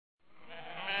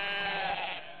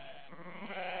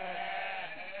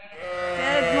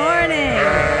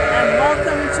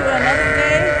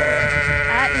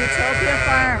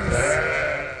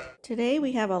Today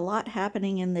we have a lot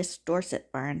happening in this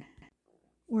Dorset barn.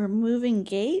 We're moving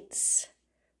gates,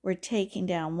 we're taking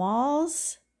down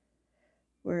walls,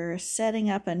 we're setting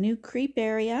up a new creep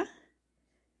area,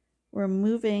 we're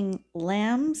moving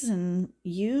lambs and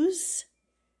ewes,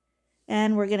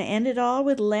 and we're going to end it all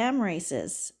with lamb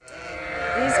races.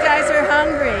 These guys are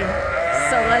hungry,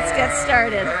 so let's get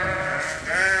started.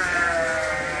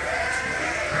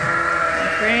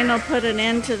 Rain will put an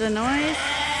end to the noise.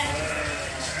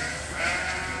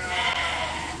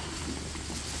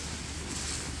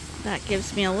 That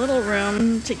gives me a little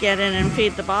room to get in and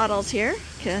feed the bottles here,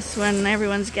 because when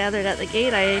everyone's gathered at the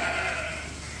gate, I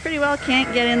pretty well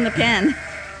can't get in the pen.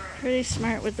 Pretty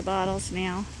smart with the bottles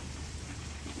now.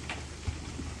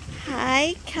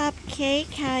 Hi,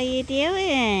 Cupcake, how you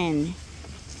doing?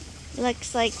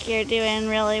 Looks like you're doing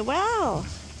really well.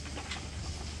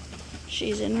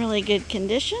 She's in really good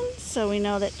condition, so we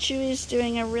know that Chewy's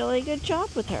doing a really good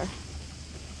job with her.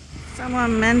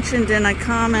 Someone mentioned in a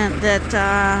comment that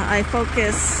I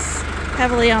focus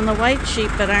heavily on the white sheep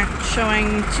but aren't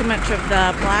showing too much of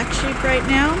the black sheep right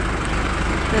now,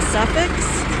 the Suffolk.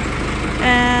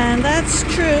 And that's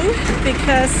true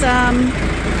because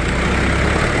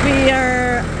we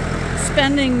are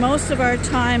spending most of our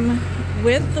time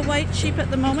with the white sheep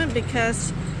at the moment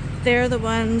because they're the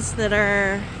ones that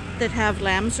have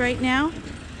lambs right now.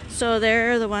 So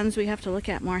they're the ones we have to look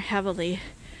at more heavily.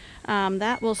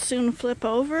 That will soon flip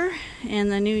over in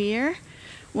the new year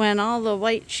when all the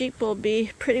white sheep will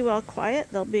be pretty well quiet.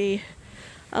 There'll be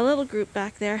a little group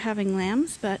back there having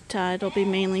lambs, but it'll be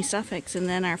mainly Suffolks, and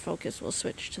then our focus will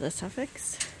switch to the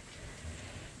Suffolks.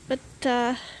 But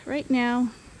right now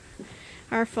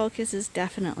our focus is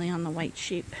definitely on the white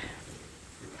sheep.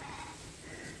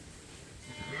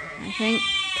 I think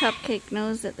Cupcake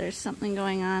knows that there's something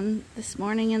going on this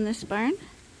morning in this barn.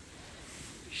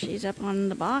 She's up on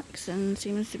the box and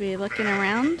seems to be looking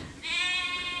around,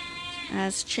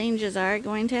 as changes are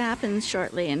going to happen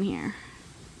shortly in here.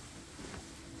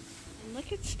 And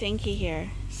look at Stinky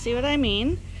here. See what I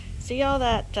mean? See all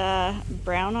that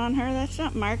brown on her? That's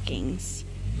not markings.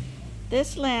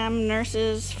 This lamb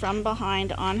nurses from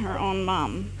behind on her own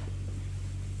mom.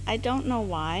 I don't know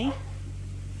why.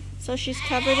 So she's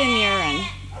covered in urine.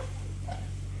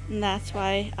 And that's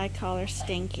why I call her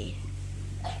Stinky.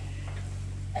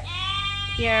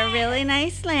 You're a really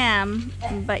nice lamb,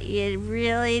 but you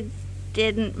really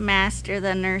didn't master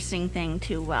the nursing thing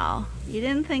too well. You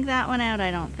didn't think that one out,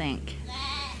 I don't think.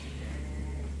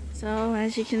 So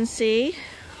as you can see,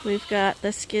 we've got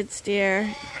the skid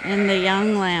steer in the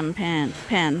young lamb pen.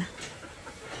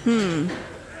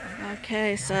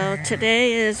 Okay, so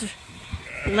today is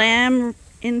Lamb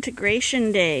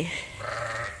Integration Day.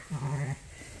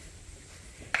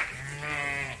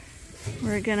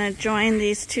 We're gonna join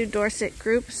these two Dorset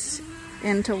groups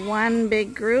into one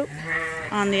big group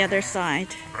on the other side.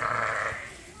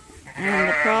 And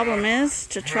the problem is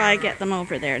to try get them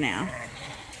over there now.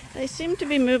 They seem to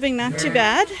be moving not too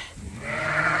bad.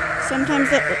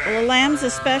 Sometimes the lambs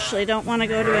especially don't want to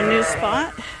go to a new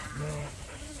spot.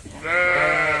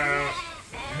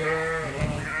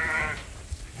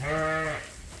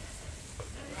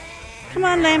 Come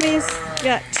on, lambies. We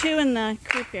got two in the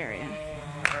creep area.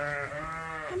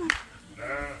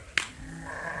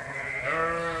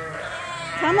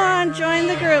 Come on, join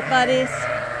the group, buddies.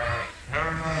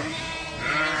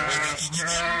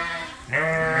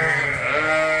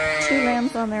 Two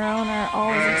lambs on their own are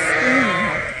always extremely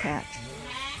hard to catch.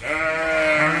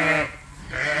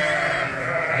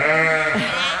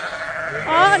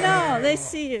 Oh no, they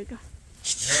see you.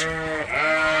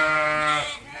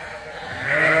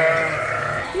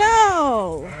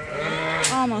 No!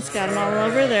 Almost got them all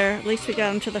over there. At least we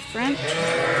got them to the front.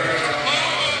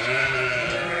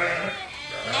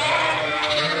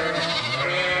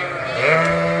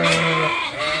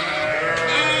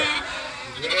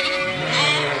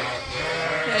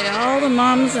 The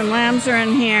moms and lambs are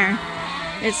in here.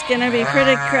 It's gonna be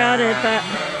pretty crowded, but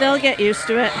they'll get used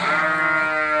to it.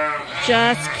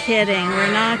 Just kidding.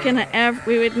 We're not gonna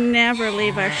we would never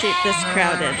leave our sheep this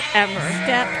crowded, ever.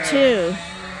 Step 2.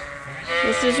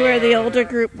 This is where the older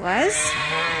group was.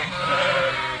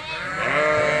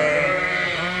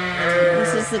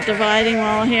 This is the dividing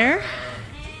wall here.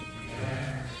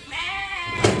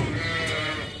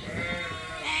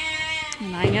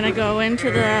 And I'm going to go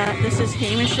into this is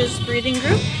Hamish's breeding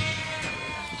group.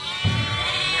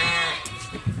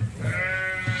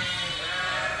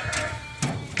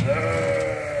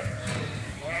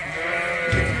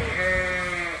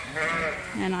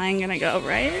 And I'm going to go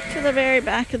right to the very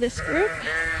back of this group.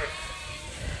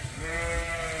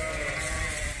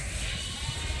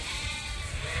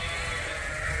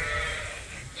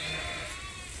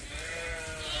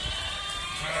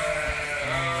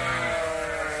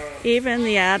 Even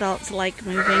the adults like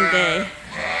moving day.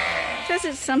 Because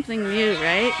it's something new,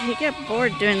 right? You get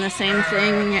bored doing the same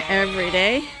thing every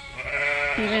day.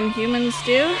 Even humans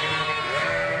do.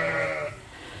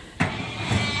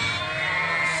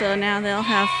 So now they'll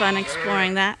have fun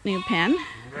exploring that new pen.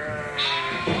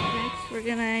 Next we're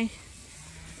gonna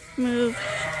move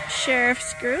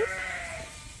Sheriff's group.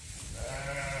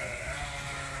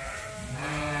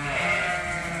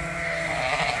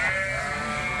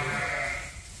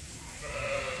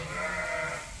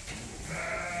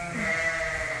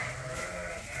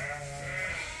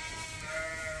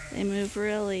 They move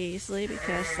really easily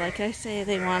because, like I say,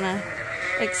 they want to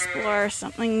explore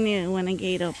something new when a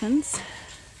gate opens.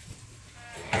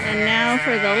 And now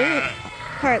for the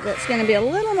part that's going to be a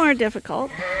little more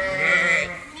difficult,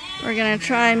 we're going to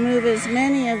try and move as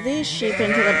many of these sheep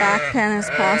into the back pen as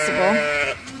possible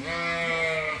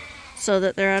so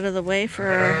that they're out of the way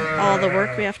for all the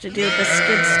work we have to do with the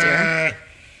skid steer.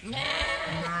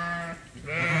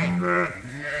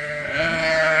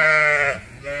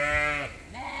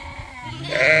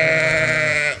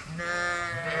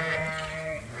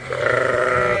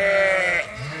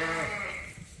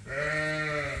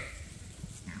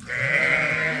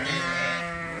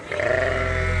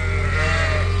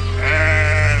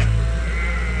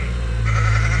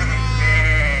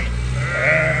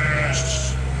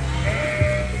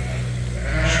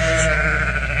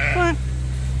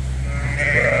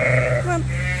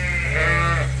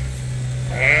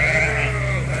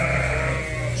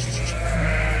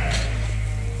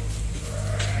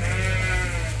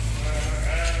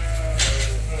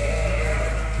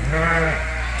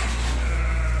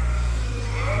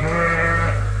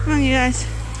 Come on, you guys.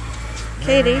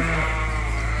 Katie.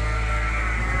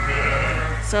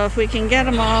 So if we can get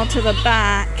them all to the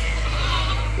back,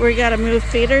 we got to move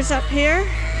feeders up here.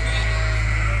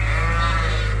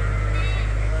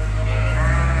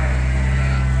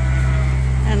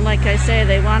 And like I say,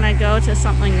 they want to go to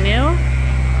something new.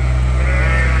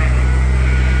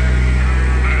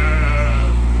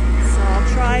 So I'll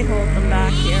try hold them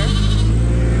back here.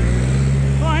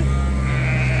 Come on.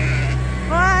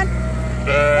 Come on.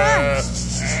 Come on.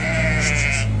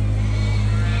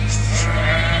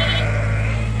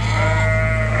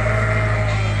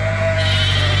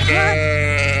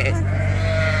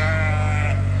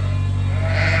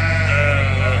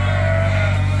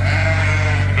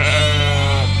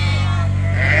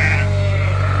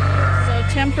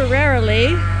 Temporarily,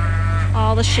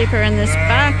 all the sheep are in this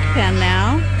back pen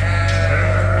now,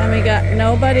 and we got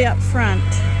nobody up front.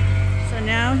 So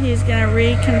now he's going to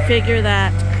reconfigure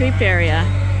that creep area.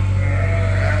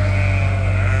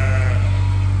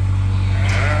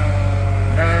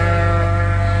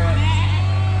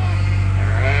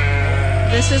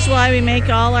 This is why we make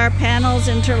all our panels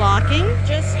interlocking.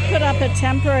 Just put up a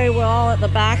temporary wall at the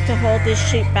back to hold this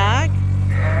sheep back.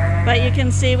 But you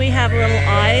can see we have little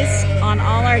eyes on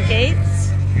all our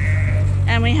gates,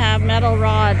 and we have metal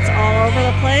rods all over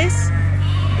the place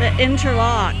that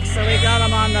interlock. So we got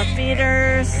them on the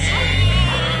feeders,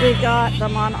 we got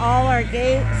them on all our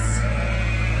gates,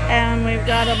 and we've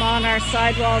got them on our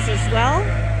sidewalls as well.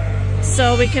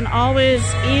 So we can always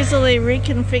easily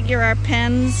reconfigure our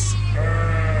pens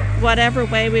whatever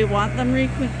way we want them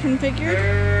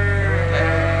reconfigured.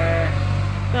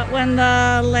 But when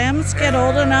the lambs get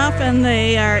old enough and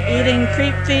they are eating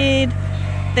creep feed,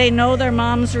 they know their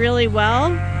moms really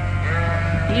well.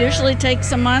 It usually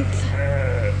takes a month.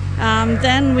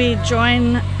 Then we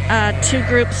join two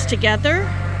groups together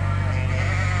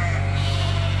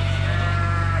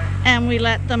and we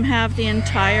let them have the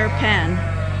entire pen.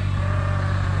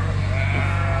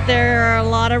 There are a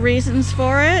lot of reasons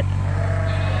for it.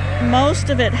 Most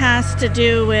of it has to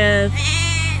do with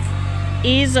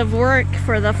ease of work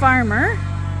for the farmer.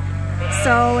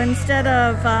 So instead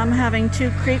of having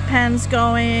two creep pens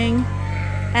going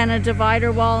and a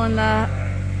divider wall in the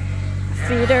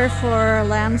feeder for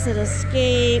lambs that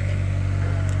escape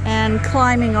and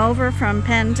climbing over from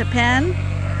pen to pen,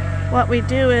 what we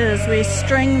do is we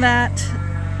string that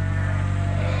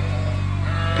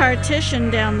partition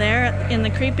down there in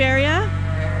the creep area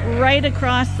right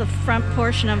across the front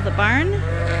portion of the barn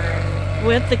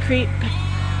with the creep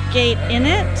gate in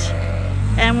it,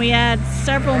 and we add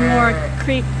several more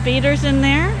creep feeders in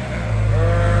there.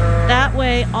 That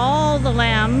way all the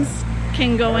lambs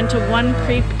can go into one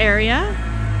creep area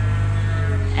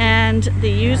and the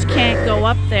ewes can't go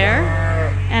up there,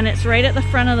 and it's right at the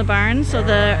front of the barn, so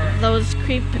those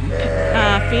creep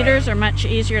feeders are much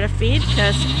easier to feed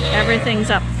because everything's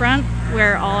up front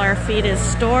where all our feed is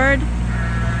stored.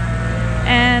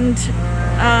 And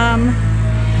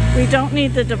We don't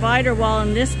need the divider wall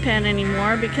in this pen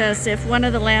anymore, because if one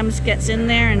of the lambs gets in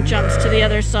there and jumps to the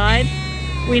other side,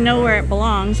 we know where it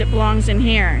belongs. It belongs in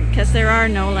here, because there are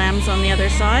no lambs on the other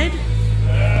side.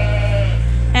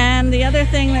 And the other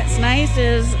thing that's nice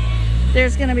is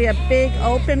there's going to be a big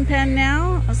open pen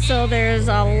now, so there's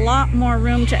a lot more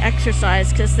room to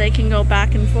exercise because they can go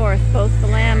back and forth, both the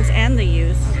lambs and the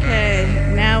ewes.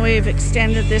 Okay, now we've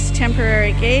extended this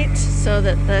temporary gate so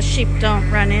that the sheep don't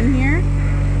run in here.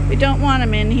 We don't want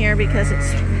them in here because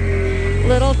it's a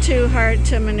little too hard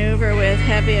to maneuver with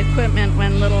heavy equipment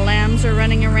when little lambs are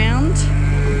running around.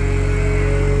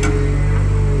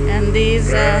 And these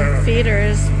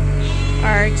feeders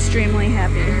are extremely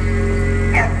heavy.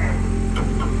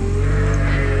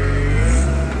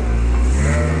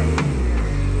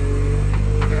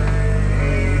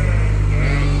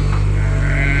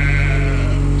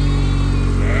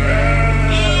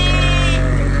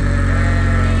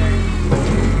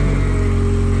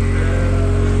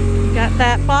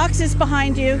 That box is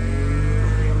behind you.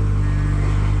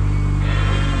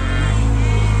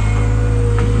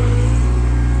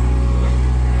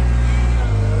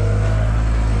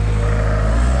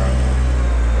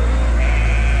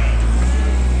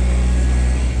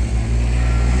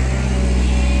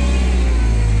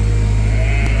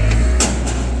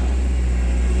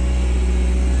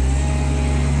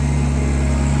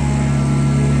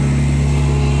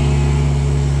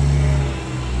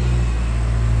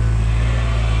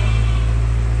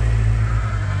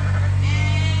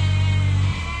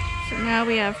 Now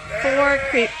we have 4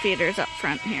 creep feeders up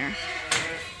front here.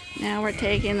 Now we're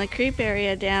taking the creep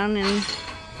area down in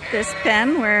this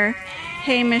pen where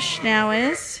Hamish now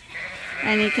is.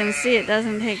 And you can see it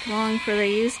doesn't take long for the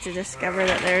ewes to discover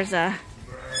that there's a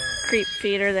creep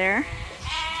feeder there.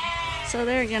 So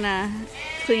they're gonna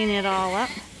clean it all up.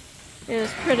 It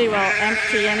was pretty well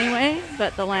empty anyway,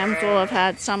 but the lambs will have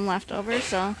had some left over,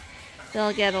 so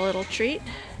they'll get a little treat.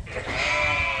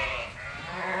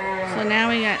 So now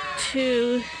we got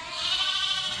 2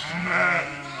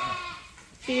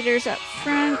 feeders up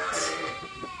front.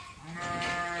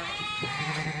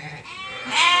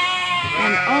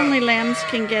 And only lambs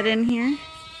can get in here.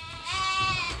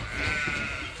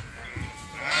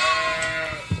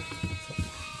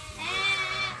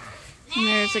 And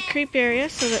there's a creep area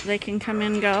so that they can come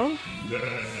and go.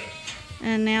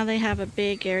 And now they have a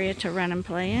big area to run and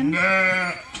play in.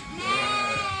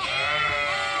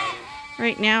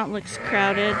 Right now it looks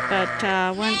crowded, but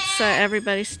once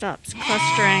everybody stops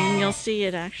clustering, you'll see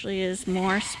it actually is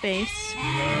more space.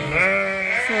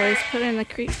 So he's putting the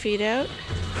creep feed out.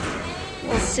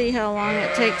 We'll see how long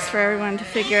it takes for everyone to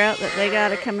figure out that they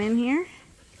gotta come in here.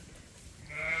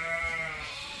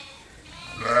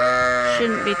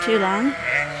 Shouldn't be too long.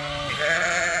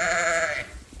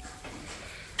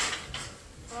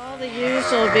 All the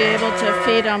ewes will be able to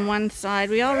feed on one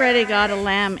side. We already got a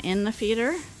lamb in the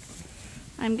feeder.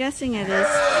 I'm guessing it is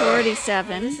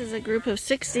 47. This is a group of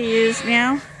 60 ewes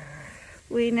now.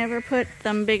 We never put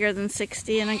them bigger than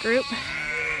 60 in a group.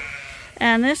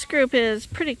 And this group is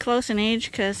pretty close in age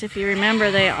because if you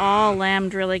remember, they all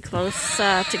lambed really close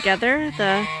together.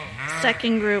 The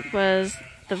second group was,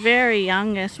 the very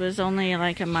youngest was only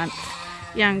like a month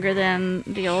younger than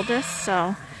the oldest,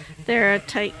 so they're a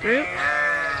tight group.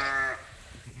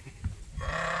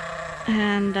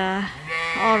 And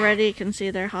already you can see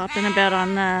they're hopping about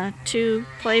on the 2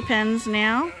 playpens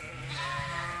now.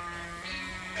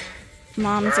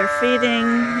 Moms are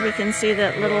feeding. We can see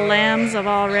that little lambs have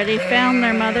already found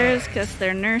their mothers because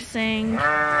they're nursing.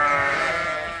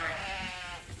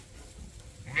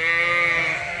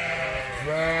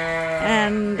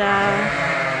 And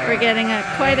we're getting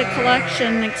quite a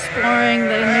collection exploring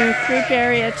the new croup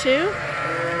area too.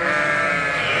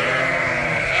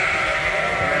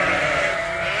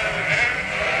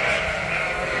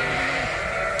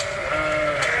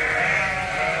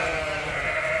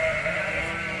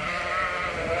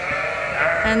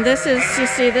 And this is, you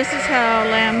see, this is how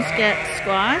lambs get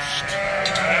squashed.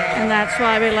 And that's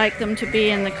why we like them to be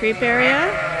in the creep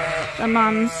area. The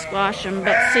moms squash them.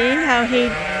 But see how he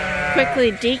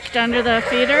quickly deked under the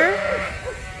feeder?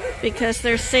 Because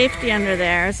there's safety under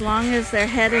there, as long as their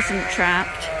head isn't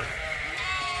trapped.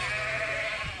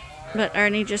 But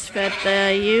Arnie just fed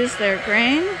the ewes their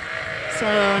grain. So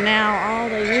now all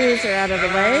the ewes are out of the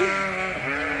way.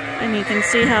 And you can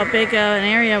see how big an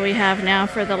area we have now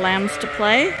for the lambs to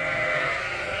play.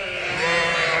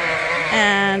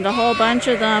 And a whole bunch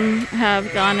of them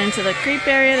have gone into the creep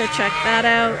area to check that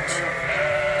out.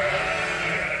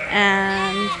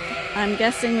 And I'm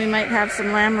guessing we might have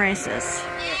some lamb races,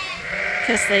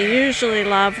 because they usually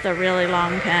love the really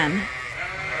long pen.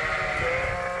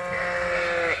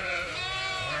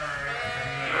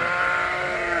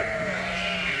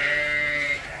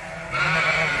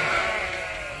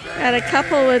 got a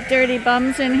couple with dirty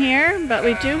bums in here, but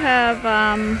we do have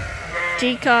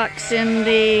decocks in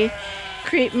the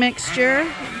creep mixture,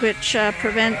 which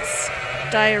prevents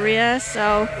diarrhea,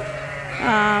 so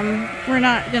we're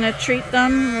not going to treat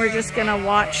them. We're just going to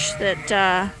watch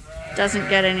that doesn't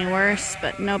get any worse,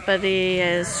 but nobody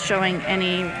is showing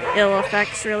any ill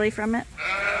effects really from it.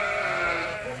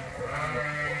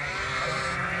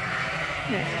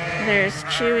 There's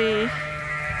Chewy.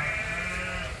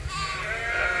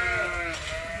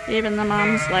 Even the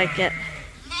moms like it.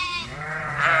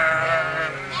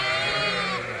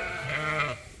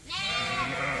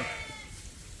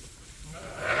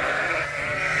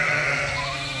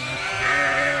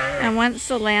 And once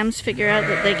the lambs figure out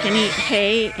that they can eat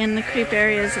hay in the creep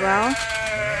area as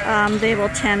well, they will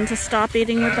tend to stop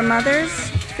eating with the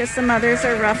mothers, because the mothers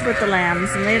are rough with the lambs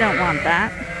and they don't want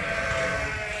that.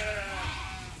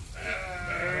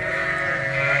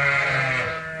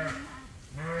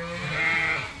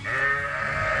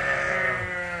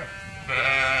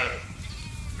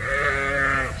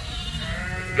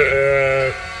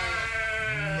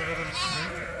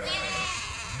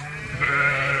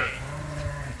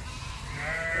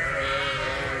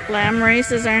 Lamb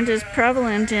races aren't as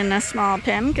prevalent in a small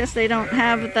pen because they don't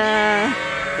have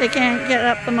they can't get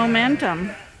up the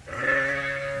momentum.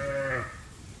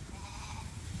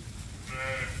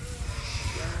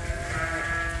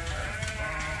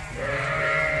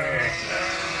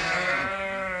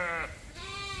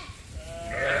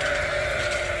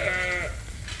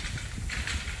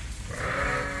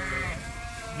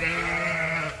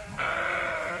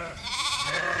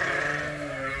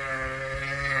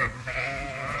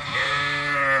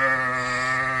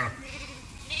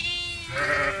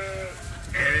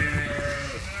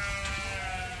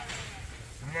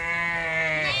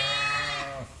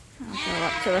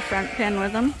 To the front pen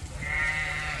with them.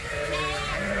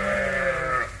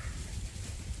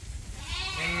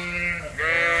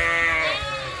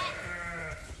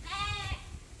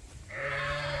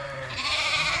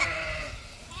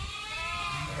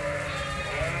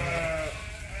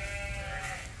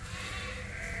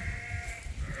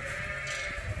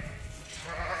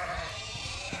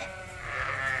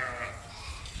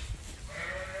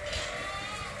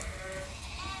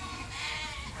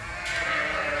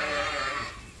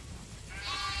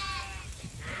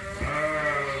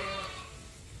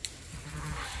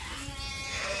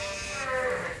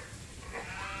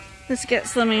 This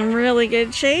gets them in really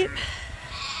good shape.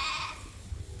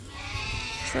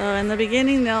 So in the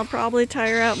beginning they'll probably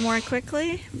tire out more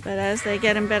quickly, but as they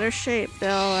get in better shape they'll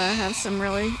have some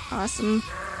really awesome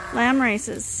lamb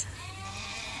races.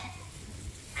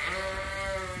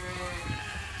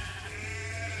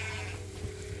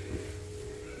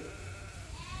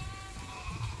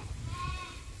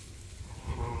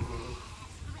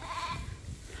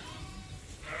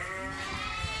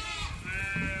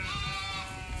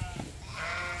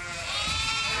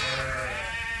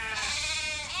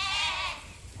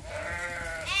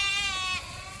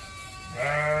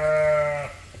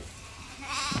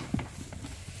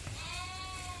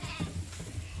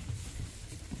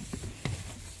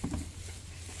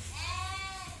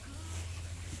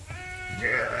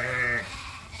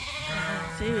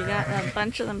 See, we got a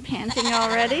bunch of them panting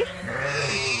already.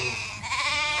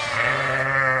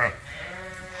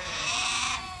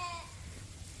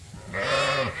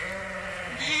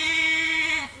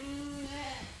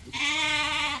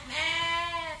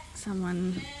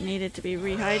 Someone needed to be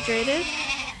rehydrated.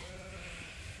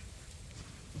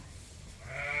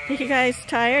 Are you guys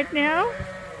tired now?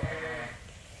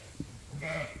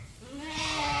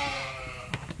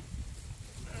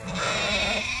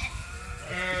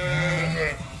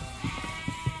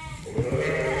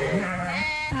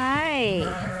 Hi.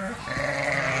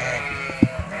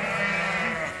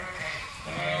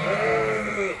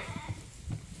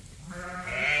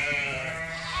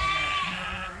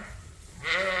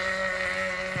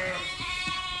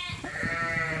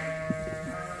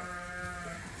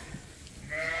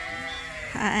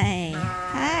 Hi.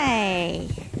 Hi.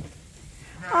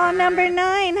 Oh, number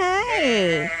 9.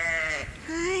 Hi.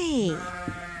 Hi.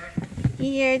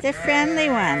 You're the friendly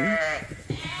one.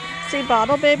 See,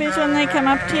 bottle babies, when they come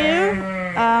up to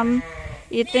you,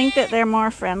 you'd think that they're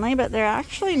more friendly, but they're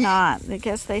actually not,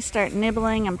 because they start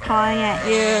nibbling and pawing at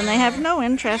you, and they have no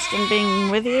interest in being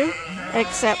with you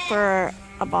except for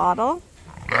a bottle.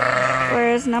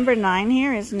 Whereas number 9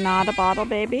 here is not a bottle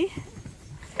baby,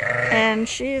 and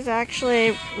she's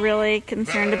actually really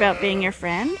concerned about being your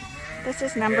friend. This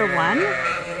is number 1.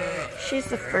 She's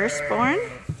the firstborn.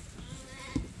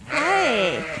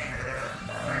 Hi.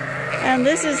 And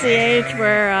this is the age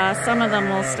where some of them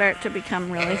will start to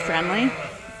become really friendly.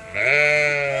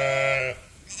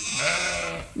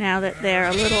 Now that they're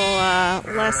a little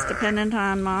less dependent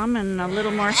on mom and a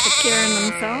little more secure in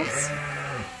themselves.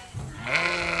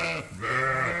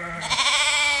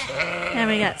 And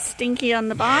we got Stinky on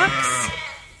the box.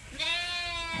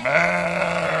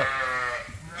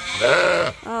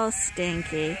 Oh,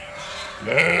 Stinky.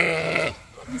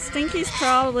 Stinky's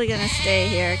probably going to stay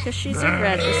here because she's a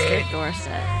registered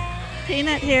Dorset.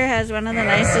 Peanut here has one of the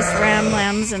nicest ram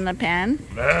lambs in the pen.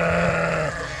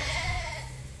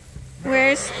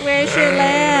 Where's your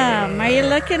lamb? Are you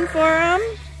looking for him?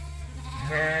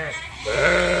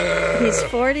 He's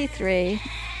 43.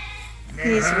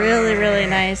 He's really, really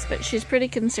nice, but she's pretty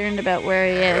concerned about where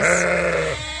he is.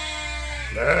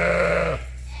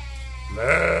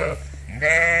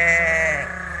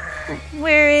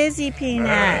 Where is he,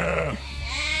 Peanut?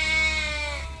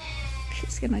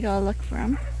 She's gonna go look for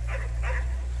him.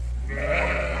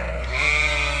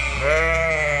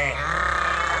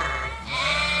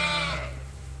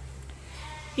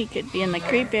 He could be in the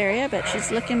creep area, but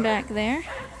she's looking back there.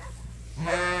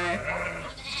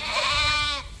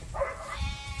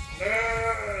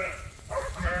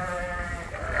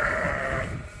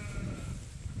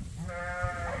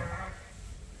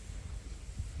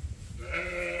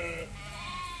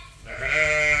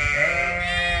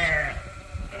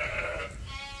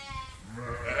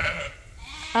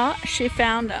 Oh, she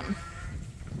found him.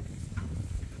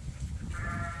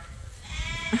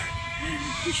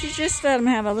 She just let him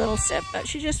have a little sip, but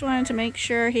she just wanted to make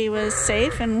sure he was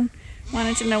safe and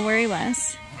wanted to know where he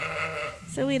was.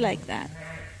 So we like that.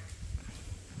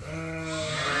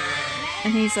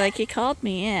 And he's like, he called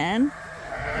me in.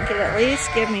 He could at least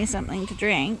give me something to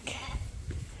drink.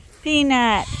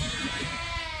 Peanut!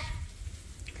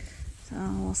 So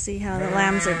we'll see how the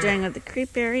lambs are doing with the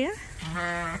creep area.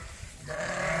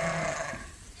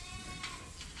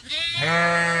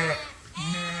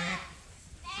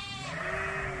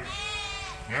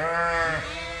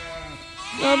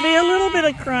 There'll be a little bit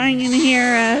of crying in here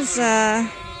as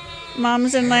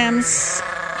moms and lambs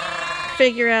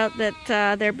figure out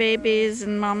that their babies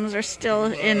and moms are still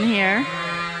in here.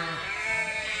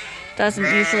 Doesn't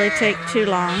usually take too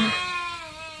long.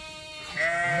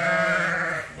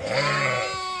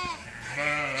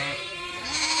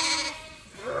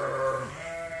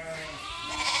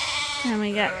 And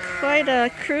we got quite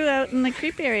a crew out in the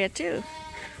creep area too.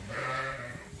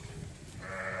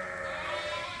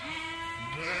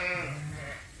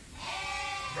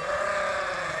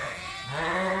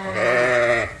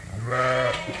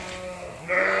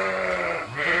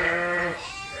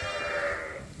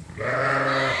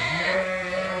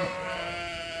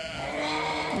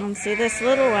 And see, this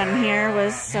little one here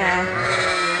was, I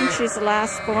think she's the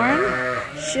last born.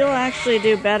 She'll actually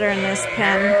do better in this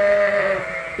pen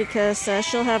because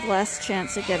she'll have less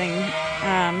chance of getting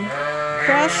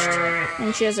crushed,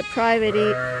 and she has a private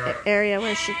area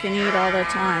where she can eat all the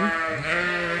time.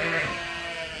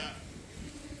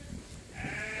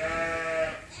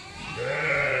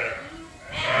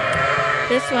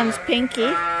 This one's Pinky,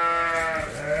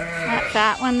 that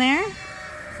fat one there.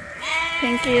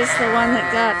 Pinky is the one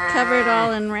that got covered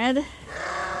all in red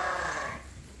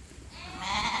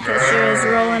because she was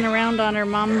rolling around on her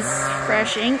mom's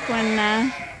fresh ink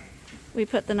when we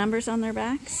put the numbers on their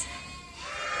backs.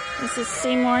 This is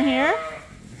Seymour here.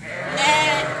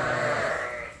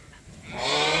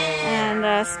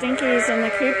 And Stinky's in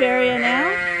the creep area now,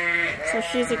 so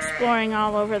she's exploring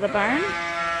all over the barn.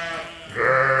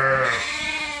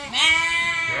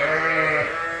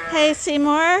 Hey,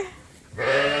 Seymour.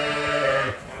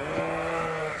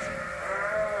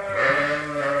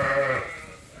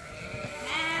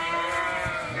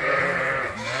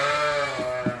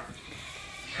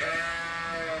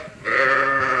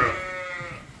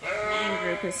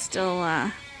 Is still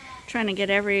trying to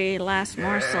get every last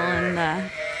morsel in the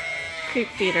creep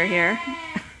feeder here.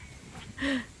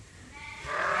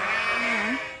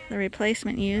 The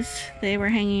replacement ewes, they were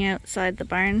hanging outside the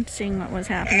barn seeing what was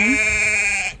happening.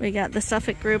 We got the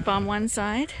Suffolk group on one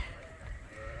side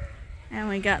and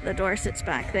we got the Dorsets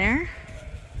back there,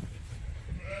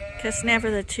 because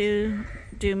never the two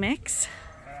do mix.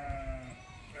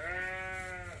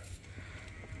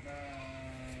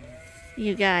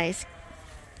 You guys.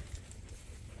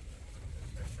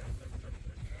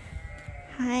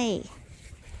 Hi.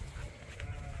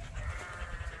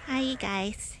 Hi, you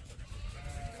guys.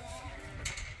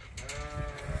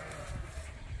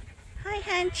 Hi,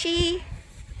 Hunchy.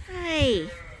 Hi.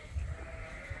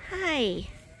 Hi.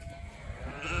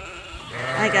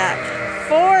 I got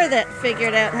 4 that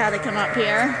figured out how to come up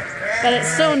here, but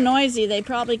it's so noisy they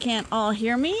probably can't all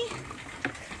hear me.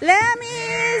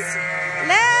 Lammies!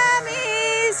 Lammies!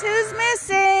 Who's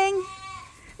missing?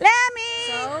 Lammy!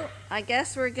 So, I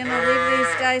guess we're going to leave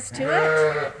these guys to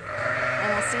it.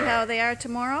 And we'll see how they are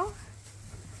tomorrow.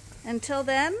 Until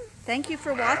then, thank you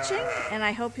for watching. And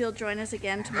I hope you'll join us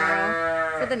again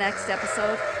tomorrow for the next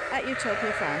episode at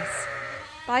Ewetopia Farms.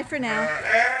 Bye for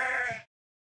now.